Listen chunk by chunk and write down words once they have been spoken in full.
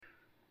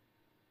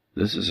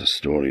This is a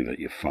story that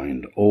you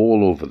find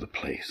all over the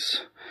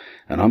place,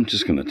 and I'm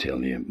just going to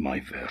tell you my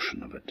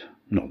version of it.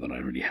 Not that I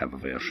really have a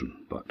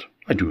version, but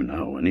I do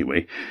now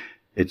anyway.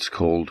 It's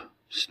called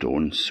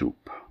Stone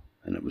Soup,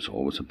 and it was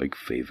always a big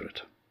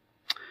favourite.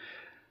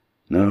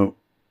 Now,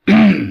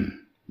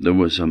 there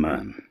was a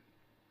man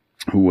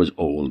who was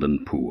old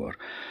and poor,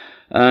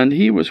 and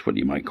he was what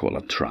you might call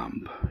a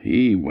tramp.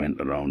 He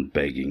went around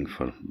begging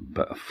for a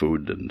bit of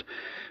food,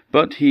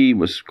 but he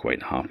was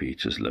quite happy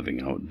just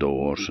living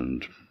outdoors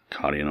and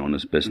carrying on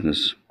his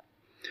business.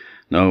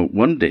 Now,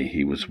 one day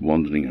he was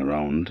wandering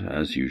around,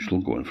 as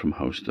usual, going from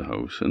house to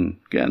house and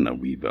getting a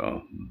wee bit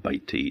of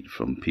bite to eat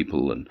from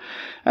people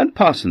and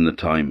passing the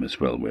time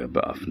as well with a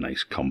bit of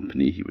nice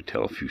company. He would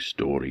tell a few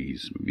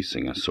stories, maybe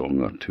sing a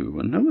song or two,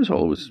 and it was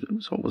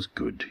always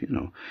good, you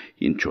know.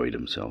 He enjoyed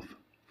himself.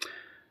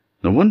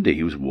 Now, one day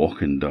he was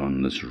walking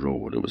down this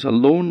road. It was a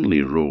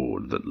lonely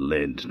road that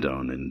led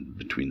down in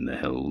between the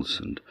hills,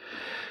 and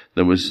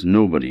there was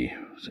nobody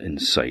in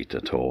sight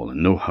at all,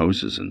 and no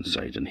houses in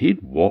sight, and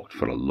he'd walked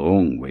for a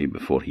long way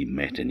before he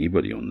met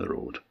anybody on the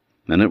road.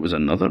 And it was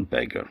another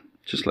beggar,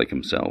 just like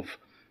himself.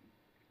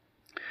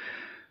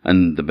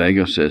 And the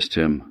beggar says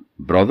to him,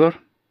 "Brother,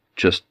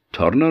 just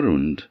turn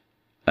around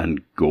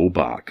and go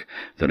back.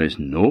 There is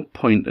no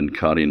point in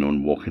carrying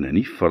on walking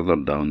any further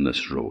down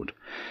this road."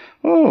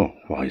 "Oh,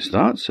 why's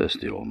that?" says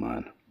the old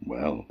man.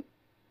 "Well,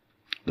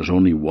 there's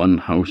only one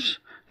house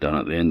down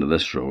at the end of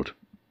this road,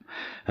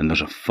 and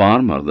there's a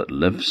farmer that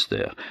lives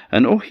there,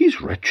 and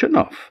he's rich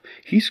enough.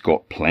 He's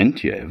got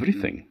plenty of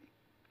everything,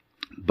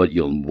 but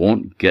you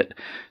won't get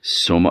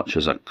so much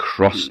as a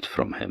crust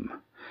from him.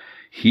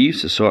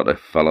 He's the sort of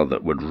fellow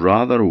that would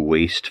rather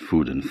waste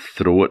food and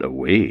throw it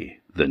away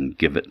than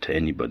give it to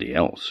anybody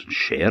else and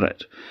share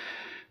it.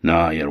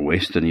 Nah, you're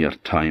wasting your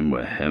time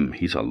with him.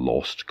 He's a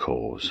lost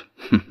cause."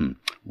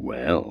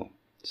 "Well,"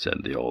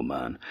 said the old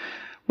man,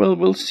 "well,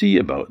 we'll see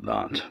about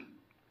that.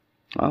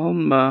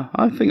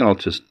 I think I'll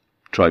just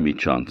try me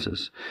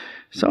chances.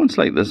 Sounds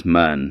like this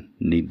man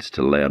needs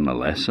to learn a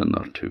lesson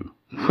or two."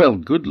 "Well,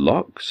 good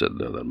luck," said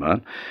the other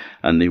man,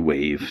 and they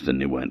waved and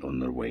they went on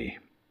their way.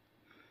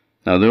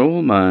 Now the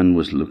old man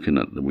was looking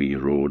at the wee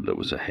road that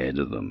was ahead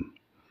of them,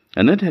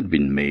 and it had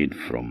been made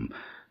from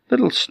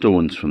little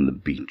stones from the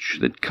beach.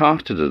 They'd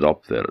carted it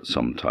up there at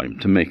some time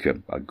to make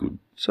a good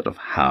sort of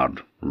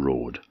hard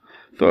road,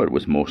 though it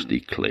was mostly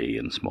clay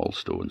and small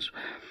stones.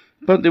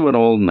 But they were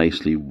all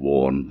nicely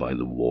worn by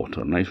the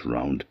water, nice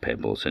round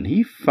pebbles, and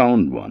he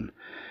found one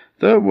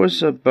that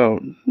was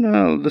about,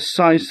 the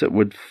size that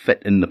would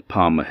fit in the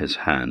palm of his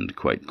hand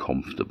quite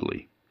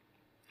comfortably.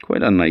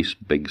 Quite a nice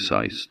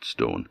big-sized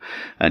stone,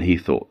 and he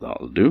thought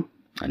that'll do,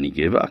 and he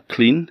gave it a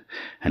clean,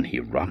 and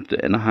he wrapped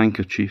it in a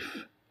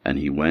handkerchief, and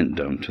he went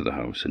down to the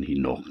house and he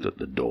knocked at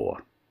the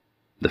door.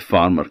 The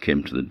farmer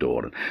came to the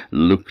door and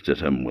looked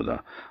at him with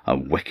a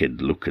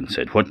wicked look and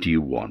said, "What do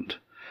you want?"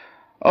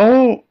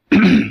 "Oh,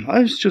 I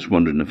was just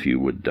wondering if you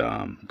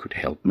could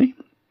help me."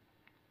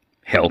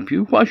 "Help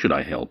you? Why should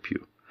I help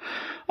you?"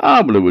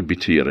 Well, it would be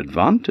to your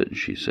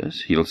advantage," he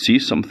says. "You'll see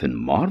something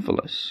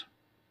marvellous."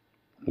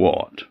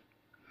 "What?"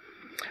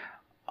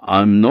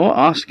 "I'm not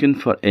asking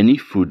for any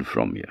food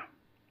from you."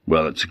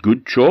 "Well, it's a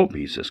good job,"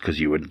 he says, "because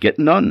you would get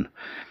none."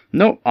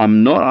 "No,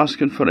 I'm not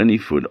asking for any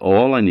food.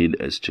 All I need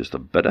is just a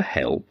bit of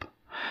help,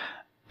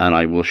 and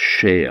I will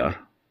share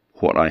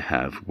what I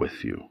have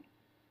with you."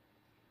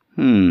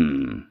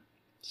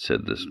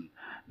 Said this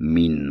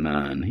mean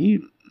man. He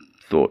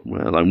thought,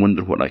 well, I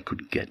wonder what I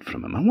could get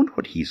from him. I wonder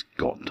what he's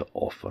got to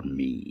offer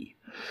me.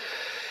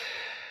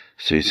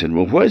 So he said,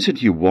 "Well, what is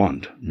it you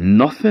want?"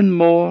 "Nothing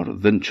more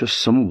than just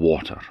some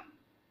water."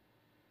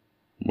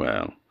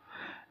 "Well,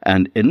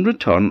 and in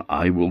return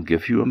I will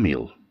give you a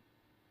meal."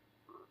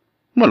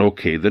 "Well,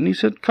 okay then," he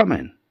said, "come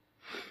in."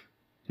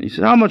 He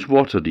said, "How much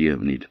water do you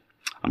need?"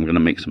 "I'm going to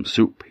make some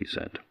soup," he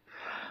said.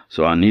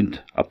 "So I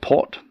need a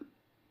pot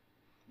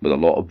with a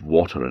lot of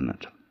water in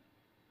it."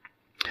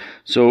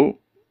 So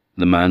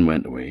the man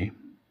went away,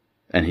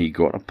 and he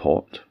got a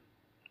pot,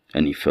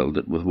 and he filled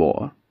it with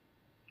water,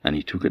 and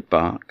he took it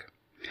back.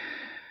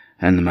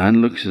 And the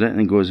man looks at it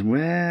and goes,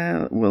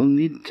 "Well, we'll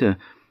need to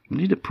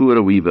pour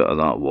a wee bit of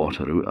that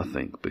water out, I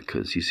think,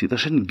 because, you see,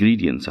 there's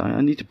ingredients.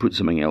 I need to put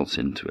something else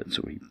into it."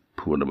 So he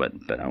poured a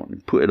bit out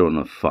and put it on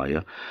the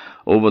fire,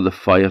 over the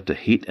fire to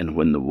heat, and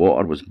when the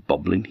water was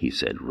bubbling, he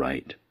said,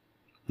 "Right,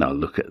 now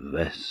look at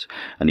this."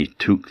 And he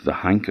took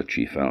the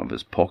handkerchief out of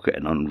his pocket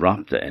and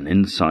unwrapped it, and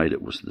inside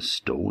it was the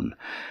stone.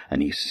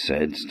 And he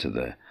said to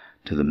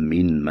the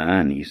mean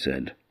man, he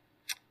said,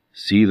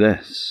 "See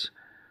this?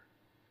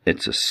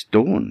 It's a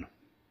stone."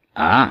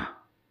 "Ah,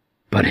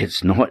 but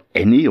it's not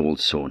any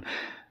old stone.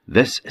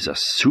 This is a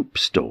soup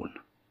stone."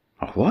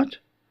 "A what?"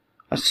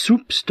 "A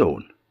soup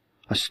stone.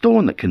 A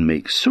stone that can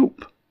make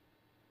soup."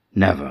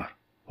 "Never."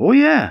 "Oh,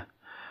 yeah.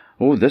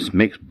 Oh, this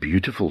makes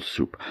beautiful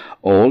soup.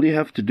 All you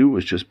have to do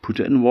is just put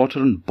it in water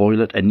and boil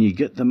it, and you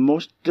get the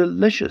most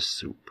delicious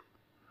soup."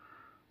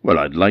 "Well,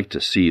 I'd like to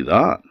see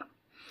that."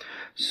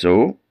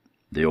 So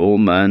the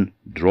old man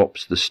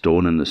drops the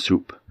stone in the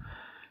soup,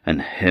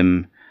 and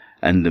him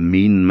and the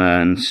mean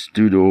man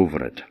stood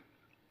over it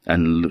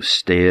and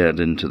stared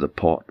into the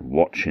pot,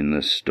 watching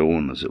the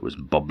stone as it was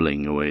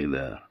bubbling away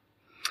there.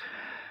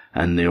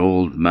 And the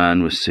old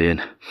man was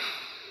saying,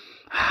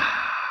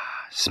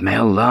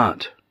 "Smell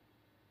that."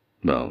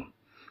 Well,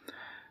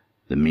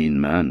 the mean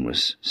man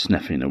was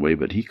sniffing away,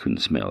 but he couldn't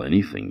smell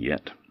anything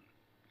yet.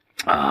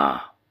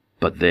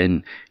 But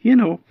then,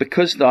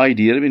 because the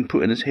idea had been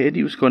put in his head,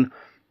 he was going,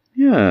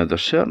 "Yeah,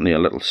 there's certainly a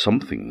little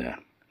something there."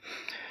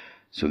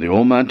 So the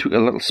old man took a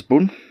little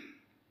spoon,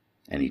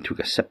 and he took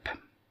a sip.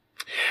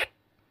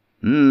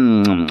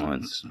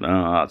 That's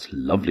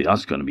lovely.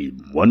 That's going to be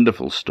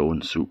wonderful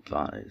stone soup,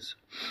 that is.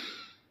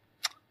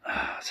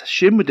 It's a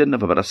shame we didn't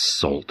have a bit of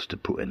salt to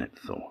put in it,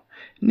 though.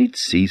 It needs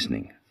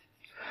seasoning.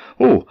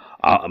 "Oh,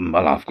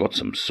 well, I've got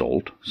some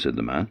salt," said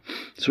the man.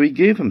 So he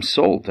gave him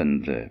salt,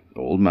 and the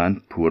old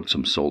man poured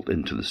some salt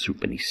into the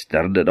soup, and he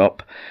stirred it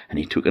up, and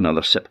he took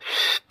another sip.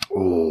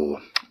 Oh,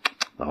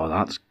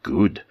 that's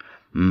good.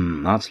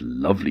 That's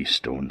lovely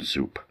stone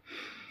soup.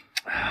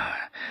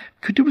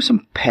 Could do with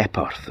some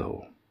pepper,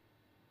 though.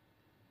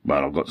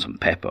 "Well, I've got some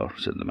pepper,"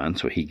 said the man.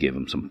 So he gave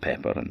him some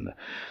pepper, and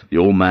the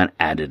old man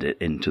added it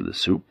into the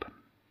soup.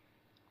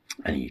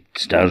 And he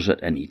stirs it,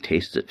 and he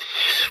tastes it.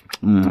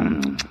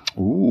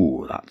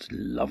 Ooh, that's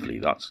lovely.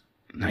 That's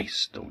nice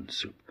stone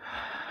soup.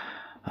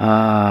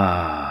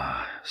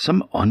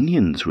 Some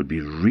onions would be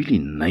really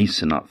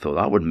nice in that, though.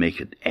 That would make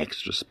it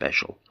extra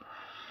special.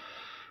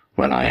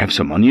 "Well, I have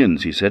some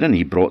onions," he said, and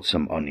he brought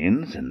some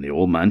onions, and the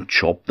old man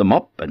chopped them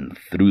up and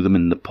threw them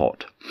in the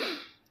pot.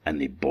 And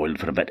they boiled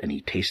for a bit, and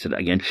he tasted it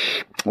again.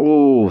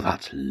 Oh,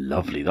 that's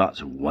lovely.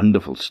 That's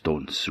wonderful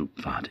stone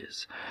soup, that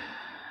is.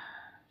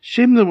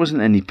 Shame there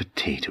wasn't any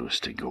potatoes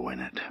to go in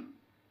it.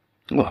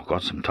 "Oh, I've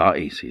got some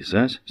tatties," he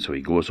says. So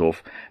he goes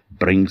off,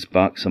 brings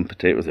back some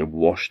potatoes. They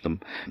wash them,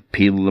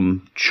 peel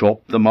them,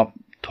 chop them up,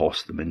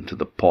 toss them into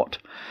the pot.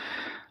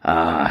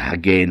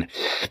 Again,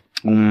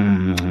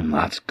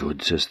 "That's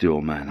good," says the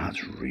old man.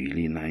 "That's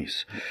really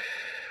nice.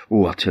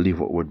 Oh, I'll tell you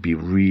what would be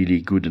really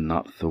good in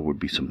that, though, would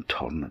be some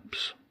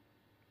turnips."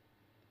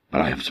 "But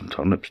I have some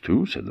turnips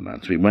too," said the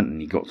man. So he went and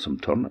he got some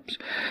turnips.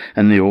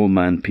 And the old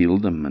man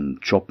peeled them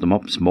and chopped them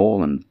up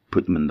small and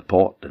put them in the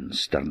pot and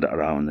stirred it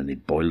around, and he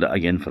boiled it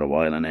again for a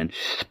while, and then,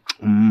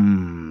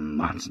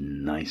 that's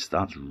nice.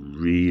 That's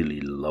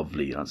really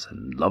lovely. That's a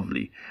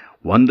lovely,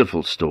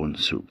 wonderful stone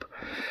soup.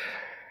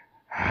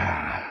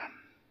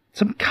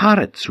 Some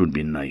carrots would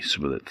be nice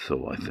with it,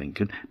 though, I think,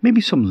 and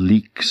maybe some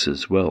leeks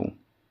as well.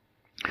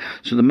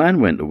 So the man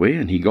went away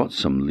and he got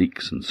some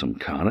leeks and some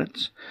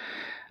carrots.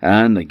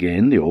 And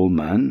again, the old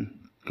man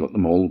got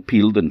them all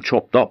peeled and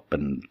chopped up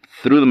and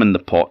threw them in the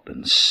pot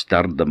and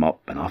stirred them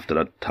up. And after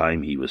a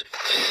time, he was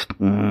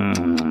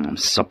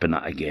supping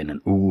it again.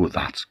 And oh,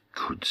 that's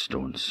good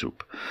stone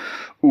soup.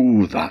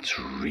 Oh, that's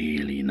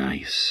really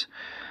nice.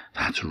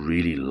 That's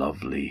really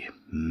lovely.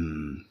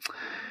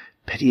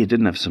 Pity you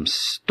didn't have some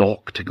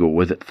stock to go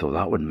with it, though.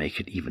 That would make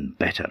it even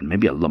better. And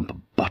maybe a lump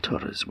of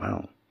butter as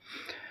well.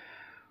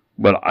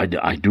 "Well,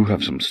 I do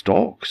have some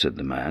stock," said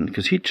the man,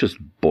 because he'd just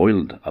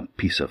boiled a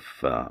piece of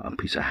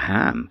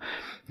ham.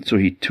 So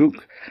he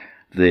took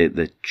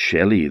the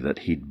jelly that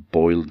he'd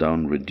boiled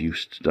down,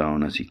 reduced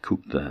down as he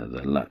cooked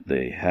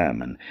the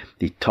ham, and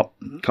he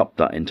cupped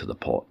that into the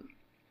pot.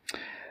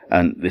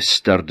 And they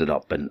stirred it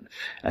up, and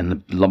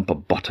the lump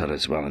of butter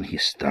as well, and he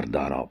stirred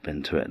that up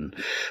into it. And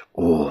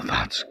oh,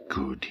 that's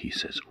good, he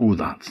says. Oh,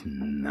 that's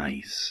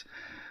nice.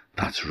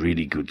 That's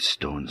really good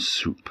stone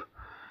soup.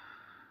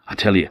 I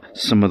tell you,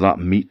 some of that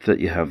meat that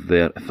you have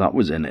there, if that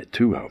was in it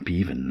too, it would be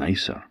even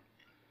nicer.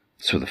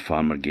 So the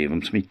farmer gave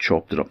him some. He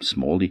chopped it up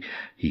small.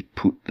 He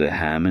put the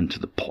ham into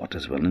the pot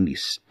as well, and he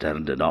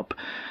stirred it up.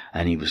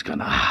 And he was going,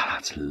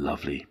 that's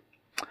lovely.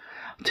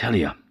 I tell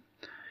you,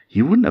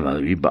 you wouldn't have a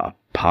wee bit of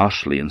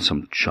parsley and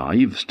some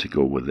chives to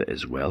go with it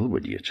as well,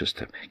 would you? Just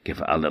to give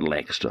it a little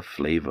extra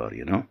flavour,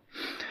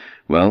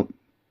 Well,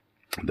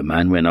 the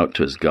man went out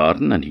to his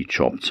garden and he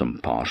chopped some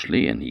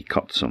parsley and he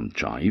cut some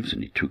chives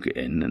and he took it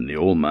in, and the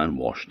old man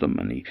washed them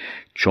and he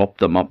chopped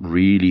them up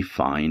really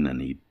fine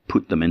and he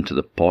put them into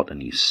the pot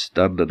and he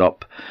stirred it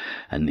up,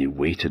 and they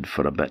waited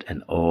for a bit,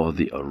 and oh,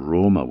 the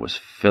aroma was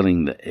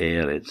filling the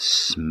air. It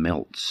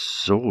smelt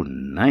so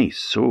nice,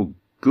 so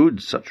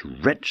good, such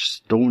rich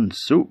stone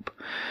soup.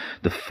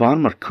 The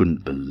farmer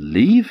couldn't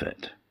believe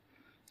it.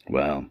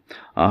 Well,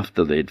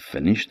 after they'd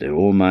finished, the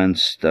old man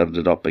stirred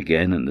it up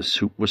again, and the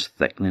soup was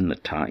thickening, the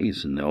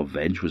tatties and the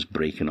veg was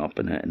breaking up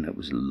in it, and it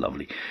was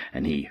lovely.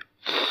 And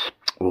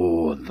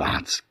oh,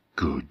 that's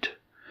good.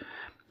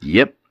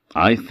 Yep,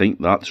 I think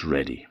that's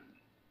ready.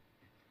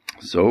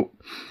 So,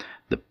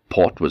 the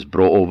pot was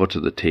brought over to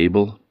the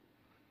table,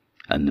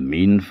 and the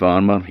mean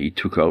farmer, he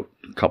took out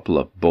a couple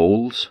of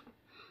bowls,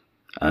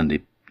 and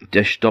he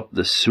dished up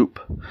the soup,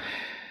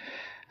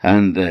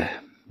 and the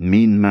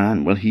mean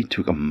man, well, he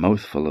took a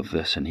mouthful of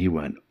this and he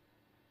went,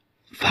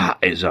 "That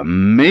is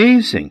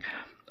amazing!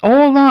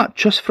 All that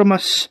just from a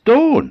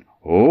stone!"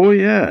 "Oh,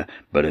 yeah,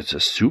 but it's a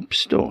soup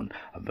stone,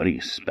 a very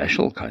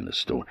special kind of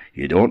stone.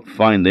 You don't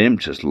find them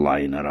just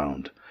lying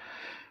around."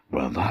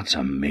 Well, that's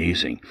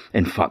amazing.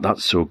 In fact,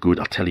 that's so good.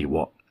 I'll tell you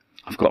what.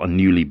 I've got a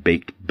newly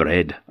baked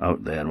bread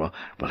out there. Well,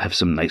 we'll have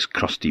some nice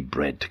crusty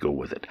bread to go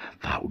with it.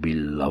 That would be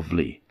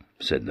lovely,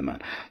 said the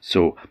man.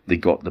 So they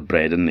got the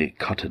bread and they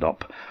cut it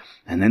up.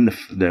 And then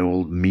the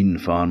old mean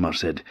farmer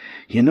said,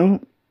 "You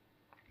know,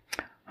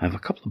 I have a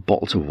couple of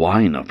bottles of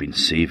wine I've been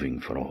saving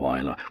for a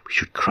while. We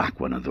should crack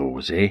one of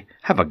those, eh?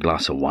 Have a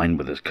glass of wine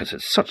with us, because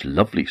it's such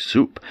lovely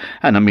soup.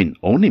 And I mean,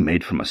 only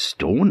made from a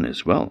stone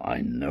as well." "I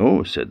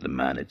know," said the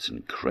man. "It's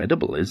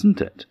incredible, isn't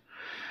it?"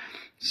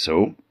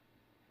 So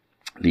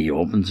he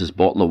opens his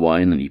bottle of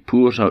wine and he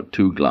pours out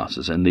 2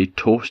 glasses, and they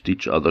toast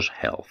each other's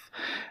health.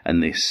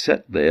 And they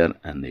sit there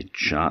and they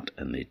chat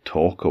and they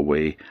talk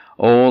away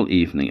all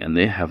evening, and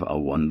they have a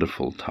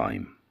wonderful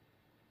time.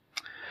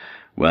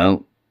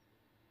 Well,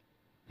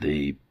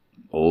 the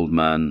old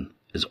man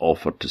is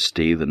offered to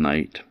stay the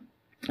night,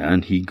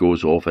 and he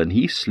goes off and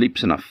he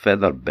sleeps in a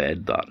feather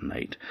bed that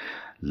night,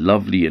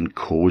 lovely and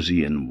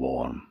cozy and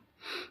warm.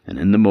 And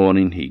in the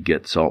morning he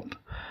gets up,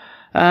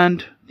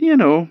 and, you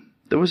know,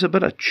 there was a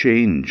bit of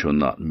change on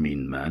that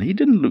mean man. He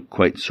didn't look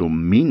quite so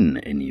mean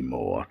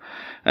anymore.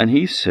 And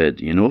he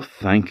said, "You know,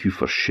 thank you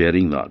for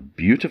sharing that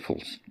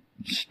beautiful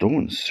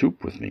stone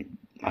soup with me.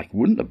 I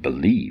wouldn't have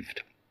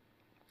believed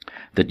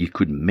that you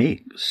could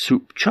make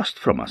soup just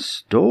from a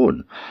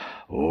stone."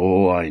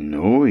 "Oh, I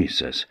know," he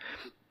says,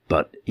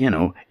 "but, you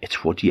know,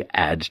 it's what you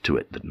add to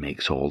it that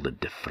makes all the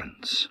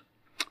difference.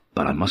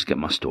 But I must get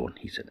my stone,"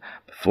 he said.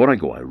 "Before I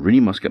go, I really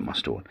must get my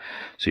stone."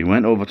 So he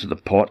went over to the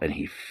pot and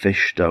he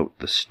fished out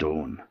the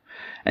stone,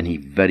 and he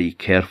very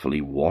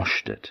carefully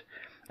washed it,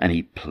 and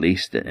he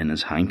placed it in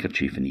his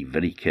handkerchief, and he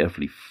very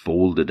carefully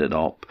folded it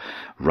up,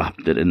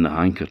 wrapped it in the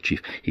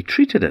handkerchief. He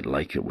treated it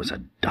like it was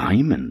a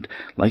diamond,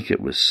 like it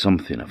was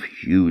something of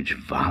huge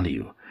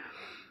value.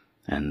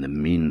 And the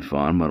mean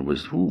farmer,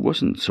 who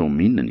wasn't so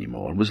mean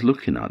anymore, was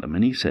looking at him,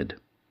 and he said,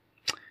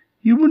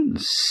 "You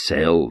wouldn't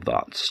sell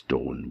that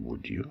stone,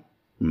 would you?"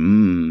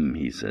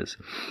 He says,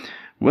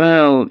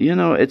 "Well, you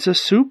know, it's a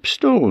soup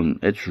stone.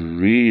 It's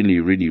really,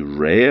 really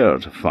rare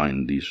to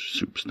find these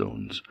soup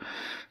stones.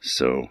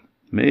 So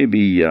maybe,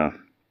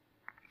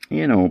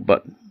 you know,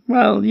 but,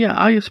 well, yeah,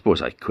 I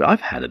suppose I could.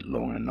 I've had it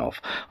long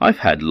enough. I've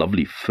had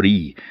lovely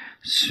free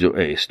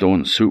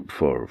stone soup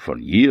for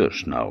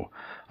years now.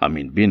 I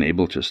mean, being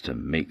able just to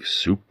make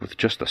soup with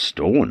just a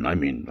stone, I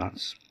mean,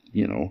 that's,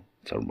 you know,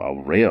 it's a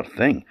rare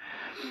thing."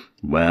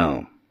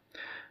 Well,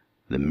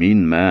 the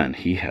mean man,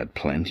 he had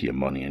plenty of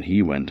money, and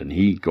he went and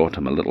he got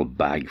him a little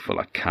bag full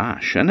of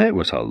cash, and it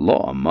was a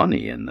lot of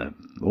money, and the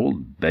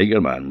old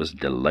beggar man was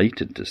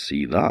delighted to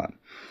see that.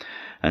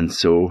 And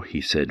so he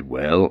said,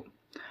 "Well,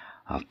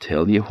 I'll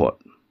tell you what,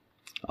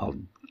 I'll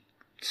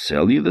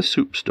sell you the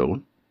soup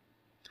stone,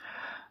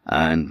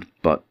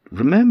 but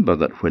remember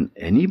that when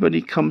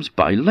anybody comes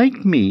by,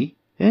 like me,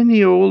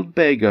 any old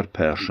beggar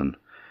person,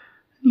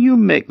 you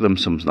make them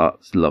some of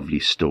that lovely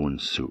stone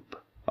soup."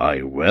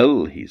 "I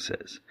will," he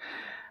says.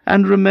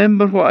 "And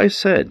remember what I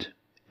said.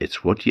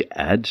 It's what you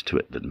add to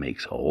it that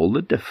makes all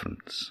the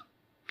difference."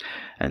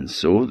 And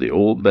so the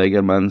old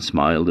beggar man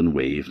smiled and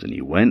waved, and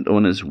he went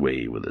on his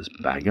way with his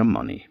bag of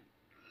money.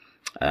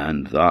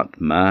 And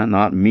that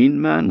mean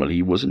man, well,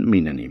 he wasn't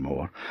mean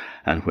anymore.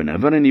 And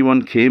whenever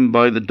anyone came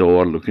by the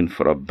door looking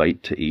for a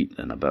bite to eat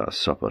and a bit of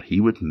supper, he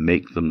would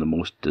make them the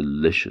most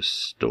delicious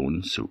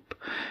stone soup,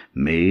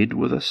 made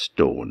with a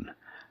stone,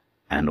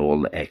 and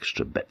all the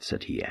extra bits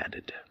that he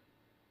added.